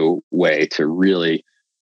to way to really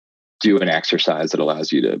do an exercise that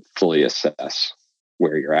allows you to fully assess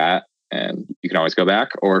where you're at. And you can always go back.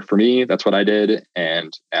 Or for me, that's what I did.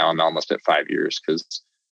 And now I'm almost at 5 years because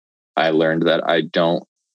I learned that I don't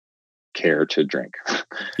care to drink.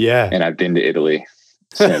 Yeah. And I've been to Italy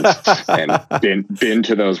since and been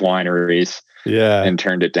to those wineries and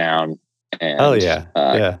turned it down. And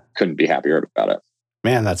couldn't be happier about it.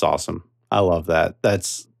 Man, that's awesome. I love that.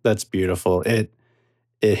 That's beautiful. It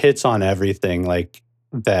hits on everything like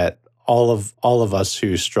that. All of us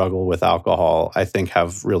who struggle with alcohol, I think,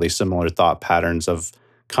 have really similar thought patterns of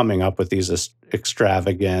coming up with these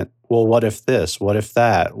extravagant, well, what if this? What if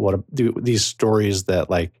that? These stories that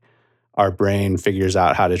like our brain figures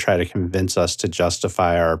out how to try to convince us to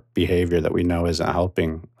justify our behavior that we know isn't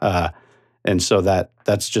helping. And so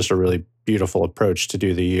that's just a really beautiful approach to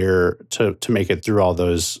do the year to make it through all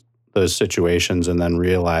those situations and then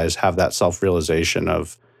have that self-realization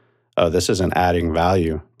of, oh, this isn't adding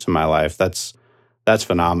value to my life. That's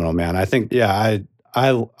phenomenal, man. I think, I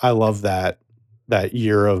love that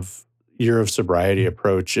year of sobriety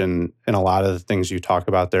approach, and a lot of the things you talk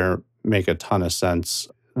about there make a ton of sense.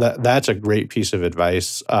 That's a great piece of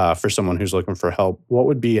advice for someone who's looking for help. What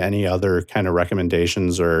would be any other kind of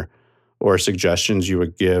recommendations or or suggestions you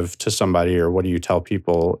would give to somebody, or what do you tell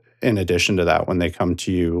people in addition to that when they come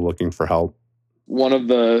to you looking for help? One of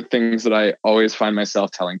the things that I always find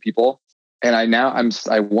myself telling people, and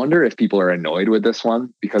I wonder if people are annoyed with this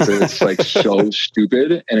one because it's like so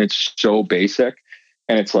stupid and it's so basic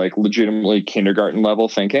and it's like legitimately kindergarten level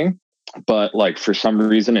thinking. But like for some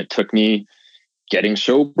reason it took me getting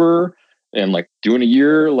sober and like doing a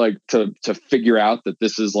year like to figure out that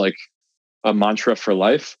this is like a mantra for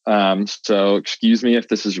life. So excuse me if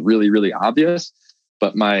this is really, really obvious,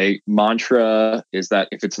 but my mantra is that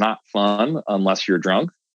if it's not fun, unless you're drunk,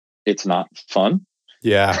 it's not fun.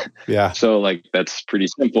 Yeah. Yeah. So like, that's pretty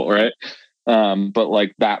simple, right? But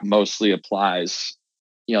like that mostly applies,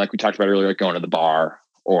 like we talked about earlier, like going to the bar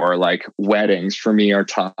or like weddings for me are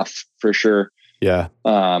tough for sure. Yeah.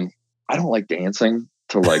 I don't like dancing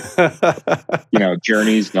to like,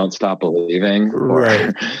 Journey's Don't Stop Believing or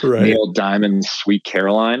right. Neil Diamond's Sweet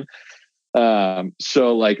Caroline.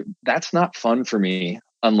 So like, that's not fun for me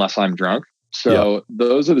unless I'm drunk. So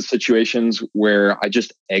those are the situations where I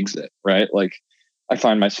just exit, right? Like I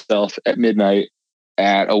find myself at midnight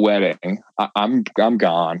at a wedding, I'm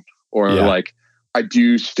gone. Or like I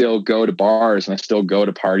do still go to bars and I still go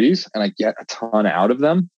to parties and I get a ton out of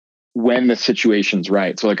them when the situation's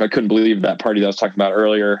right. So like, I couldn't believe that party that I was talking about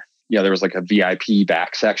earlier. Yeah, there was like a VIP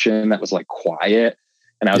back section that was like quiet.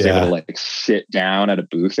 And I was able to like sit down at a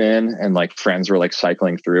booth and like friends were like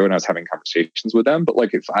cycling through and I was having conversations with them. But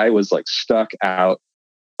like if I was like stuck out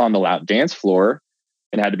on the loud dance floor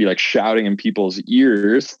and had to be like shouting in people's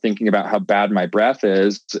ears, thinking about how bad my breath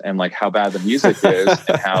is and like how bad the music is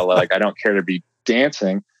and how like I don't care to be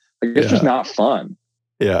dancing, like it's just not fun.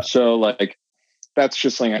 Yeah. So like that's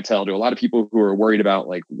just something I tell to a lot of people who are worried about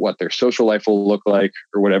like what their social life will look like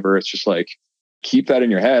or whatever. It's just like, keep that in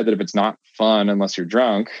your head that if it's not fun, unless you're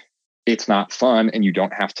drunk, it's not fun and you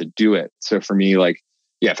don't have to do it. So for me, like,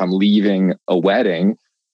 if I'm leaving a wedding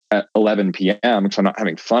at 11 p.m. because I'm not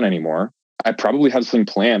having fun anymore, I probably have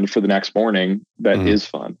something planned for the next morning that is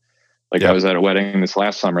fun. Like I was at a wedding this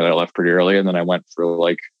last summer that I left pretty early and then I went for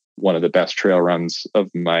like one of the best trail runs of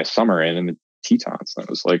my summer in the Tetons. That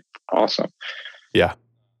was like awesome. Yeah.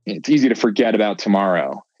 It's easy to forget about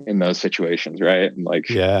tomorrow in those situations, right? And like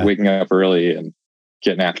waking up early and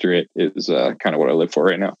getting after it is kind of what I live for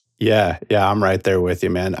right now. Yeah. Yeah. I'm right there with you,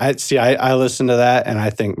 man. I listen to that and I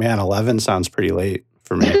think, man, 11 sounds pretty late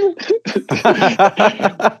for me.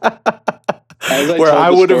 Where I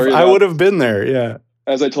would have been there. Yeah.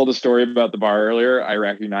 As I told the story about the bar earlier, I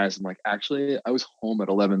recognized I'm like, actually, I was home at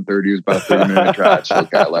 11:30. It was about a 30-minute drive. So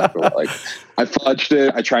I left. Like, I fudged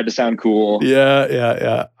it. I tried to sound cool.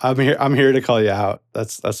 Yeah. I'm here to call you out.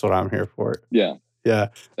 That's what I'm here for. Yeah. Yeah.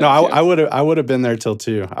 No, I would have been there till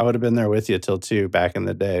 2. I would have been there with you till 2 back in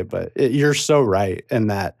the day. But you're so right in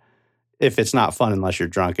that if it's not fun unless you're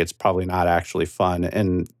drunk, it's probably not actually fun.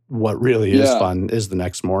 And what really is fun is the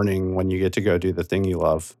next morning when you get to go do the thing you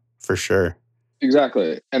love, for sure.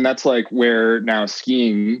 Exactly. And that's like where now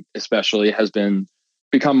skiing especially has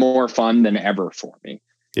become more fun than ever for me.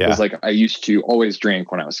 Yeah. It's like I used to always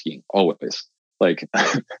drink when I was skiing, always. Like,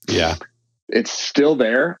 it's still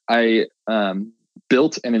there. I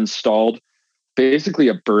built and installed basically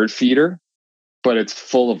a bird feeder, but it's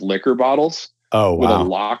full of liquor bottles. Oh, wow. With a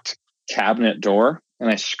locked cabinet door. And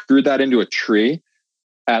I screwed that into a tree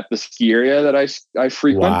at the ski area that I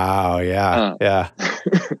frequent. Wow. Yeah. Yeah.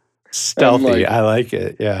 Stealthy. I like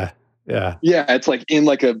it. Yeah. Yeah. Yeah. It's like in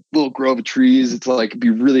like a little grove of trees. It's like, it'd be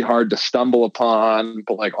really hard to stumble upon,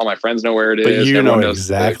 but like all my friends know where it is. But you know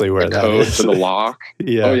exactly where that is. To the lock.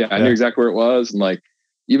 Yeah. Oh yeah. I knew exactly where it was. And like,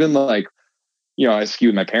 even like, I ski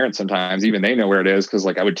with my parents sometimes, even they know where it is. Cause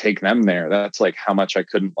like I would take them there. That's like how much I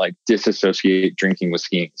couldn't like disassociate drinking with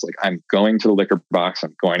skiing. It's like, I'm going to the liquor box.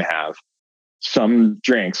 I'm going to have some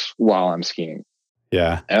drinks while I'm skiing.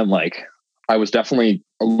 Yeah. And like, I was definitely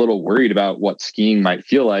a little worried about what skiing might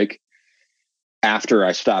feel like after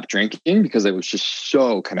I stopped drinking because it was just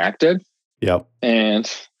so connected. Yep.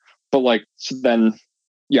 But like, so then,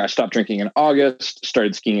 I stopped drinking in August,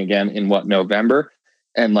 started skiing again in November,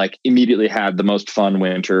 and like immediately had the most fun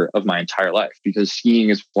winter of my entire life because skiing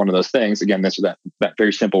is one of those things. Again, this is that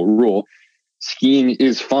very simple rule. Skiing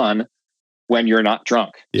is fun when you're not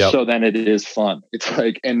drunk. Yep. So then it is fun. It's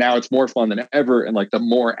like, and now it's more fun than ever. And like the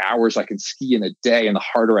more hours I can ski in a day and the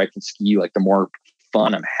harder I can ski, like the more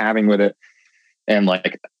fun I'm having with it. And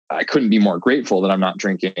like, I couldn't be more grateful that I'm not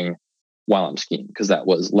drinking while I'm skiing because that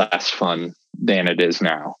was less fun than it is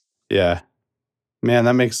now. Yeah, man,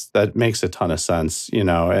 that makes a ton of sense,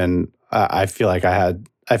 and I feel like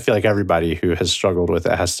everybody who has struggled with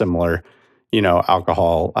it has similar,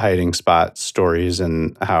 alcohol hiding spot stories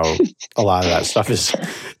and how a lot of that stuff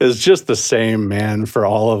is just the same, man, for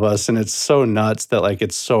all of us. And it's so nuts that like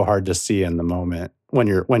it's so hard to see in the moment when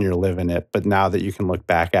you're living it. But now that you can look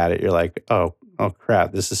back at it, you're like, oh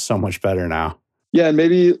crap, this is so much better now. Yeah, and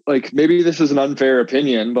maybe this is an unfair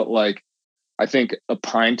opinion, but like I think a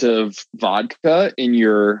pint of vodka in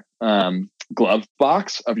your glove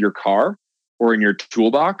box of your car or in your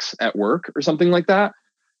toolbox at work or something like that,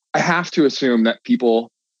 I have to assume that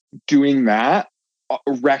people doing that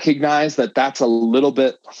recognize that that's a little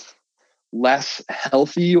bit less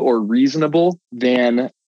healthy or reasonable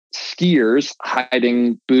than skiers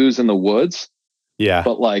hiding booze in the woods. Yeah.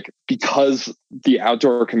 But like, because the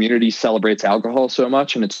outdoor community celebrates alcohol so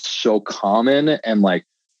much and it's so common and like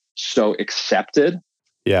so accepted.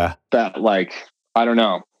 Yeah. That like, I don't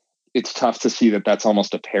know. It's tough to see that that's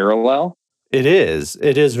almost a parallel. It is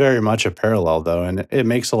very much a parallel though. And it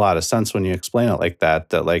makes a lot of sense when you explain it like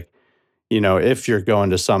that like, if you're going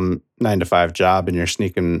to some 9-to-5 job and you're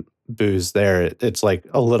sneaking booze there, it's like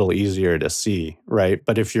a little easier to see, right?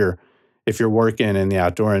 But if you're working in the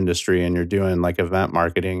outdoor industry and you're doing like event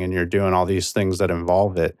marketing and you're doing all these things that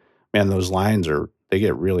involve it, man, those lines they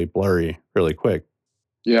get really blurry really quick.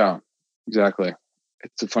 Yeah, exactly.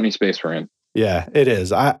 It's a funny space we're in. Yeah, it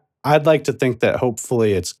is. I'd like to think that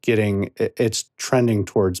hopefully it's trending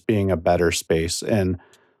towards being a better space. And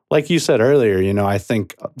like you said earlier, I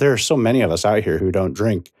think there are so many of us out here who don't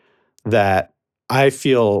drink that I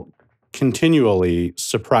feel continually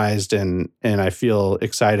surprised and I feel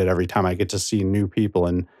excited every time I get to see new people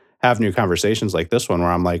and have new conversations like this one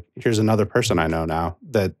where I'm like, here's another person I know now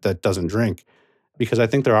that doesn't drink, because I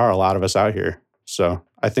think there are a lot of us out here. So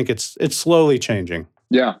I think it's slowly changing.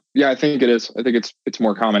 Yeah, I think it is. I think it's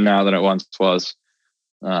more common now than it once was,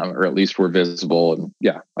 or at least we're visible. And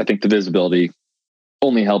yeah, I think the visibility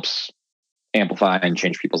only helps amplify and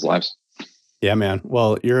change people's lives. Yeah, man.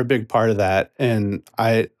 Well, you're a big part of that. And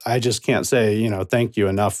I just can't say, thank you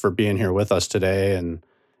enough for being here with us today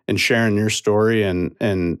and sharing your story.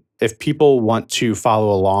 And if people want to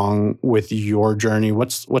follow along with your journey,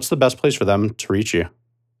 what's the best place for them to reach you?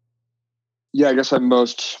 Yeah, I guess I'm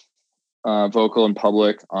most vocal in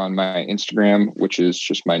public on my Instagram, which is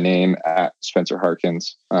just my name at Spencer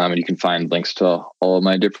Harkins. And you can find links to all of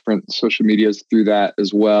my different social medias through that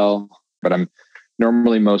as well. But I'm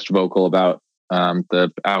normally most vocal about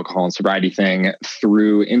the alcohol and sobriety thing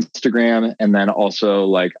through Instagram. And then also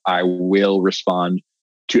like I will respond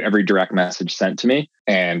to every direct message sent to me.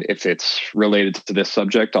 And if it's related to this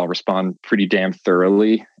subject, I'll respond pretty damn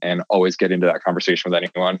thoroughly and always get into that conversation with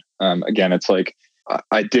anyone. Again, it's like,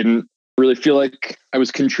 I didn't really feel like I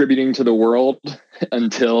was contributing to the world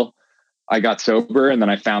until I got sober. And then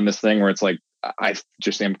I found this thing where it's like, I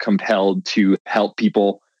just am compelled to help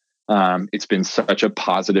people. It's been such a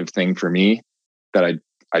positive thing for me that I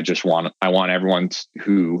want everyone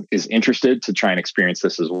who is interested to try and experience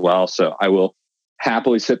this as well. So I will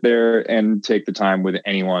happily sit there and take the time with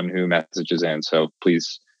anyone who messages in. So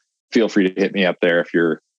please feel free to hit me up there if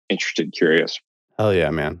you're interested, curious. Hell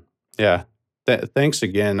yeah, man. Yeah. Thanks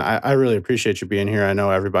again. I really appreciate you being here. I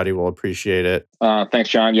know everybody will appreciate it. Thanks,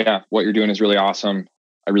 John. Yeah, what you're doing is really awesome.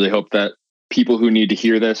 I really hope that people who need to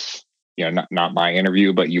hear this, not my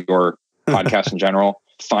interview, but your podcast in general,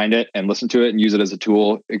 find it and listen to it and use it as a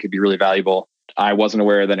tool. It could be really valuable. I wasn't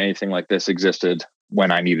aware that anything like this existed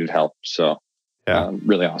when I needed help. So yeah,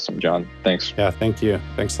 really awesome, John. Thanks. Yeah, thank you.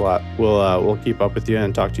 Thanks a lot. We'll keep up with you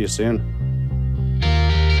and talk to you soon.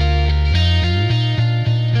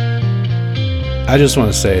 I just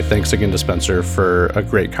want to say thanks again to Spencer for a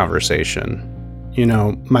great conversation.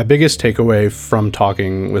 My biggest takeaway from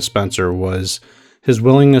talking with Spencer was his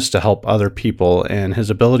willingness to help other people and his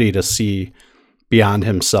ability to see beyond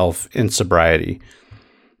himself in sobriety.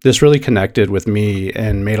 This really connected with me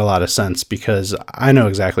and made a lot of sense because I know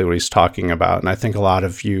exactly what he's talking about, and I think a lot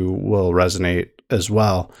of you will resonate as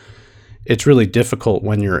well. It's really difficult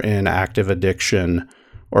when you're in active addiction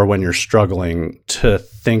or when you're struggling to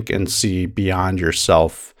think and see beyond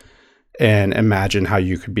yourself and imagine how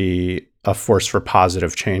you could be a force for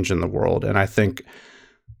positive change in the world. And I think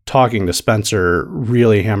talking to Spencer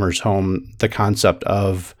really hammers home the concept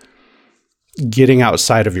of getting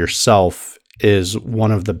outside of yourself is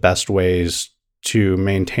one of the best ways to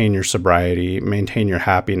maintain your sobriety, maintain your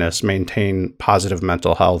happiness, maintain positive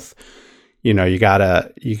mental health. You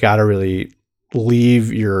gotta really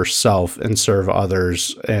leave yourself and serve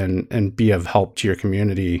others and be of help to your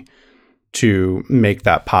community to make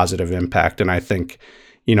that positive impact. And I think,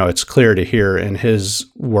 it's clear to hear in his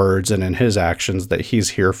words and in his actions that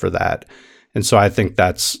he's here for that. And so I think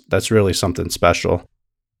that's really something special.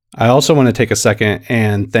 I also want to take a second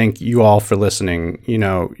and thank you all for listening.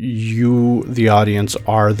 You, the audience,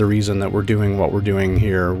 are the reason that we're doing what we're doing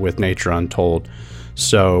here with Nature Untold.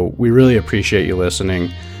 So we really appreciate you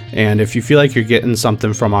listening. And if you feel like you're getting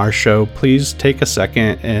something from our show, please take a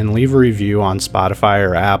second and leave a review on Spotify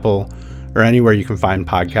or Apple or anywhere you can find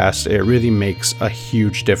podcasts. It really makes a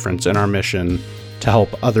huge difference in our mission to help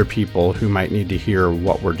other people who might need to hear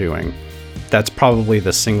what we're doing. That's probably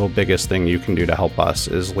the single biggest thing you can do to help us,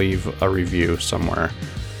 is leave a review somewhere.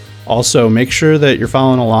 Also, make sure that you're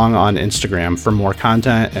following along on Instagram for more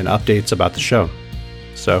content and updates about the show.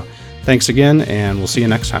 So thanks again, and we'll see you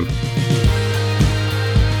next time.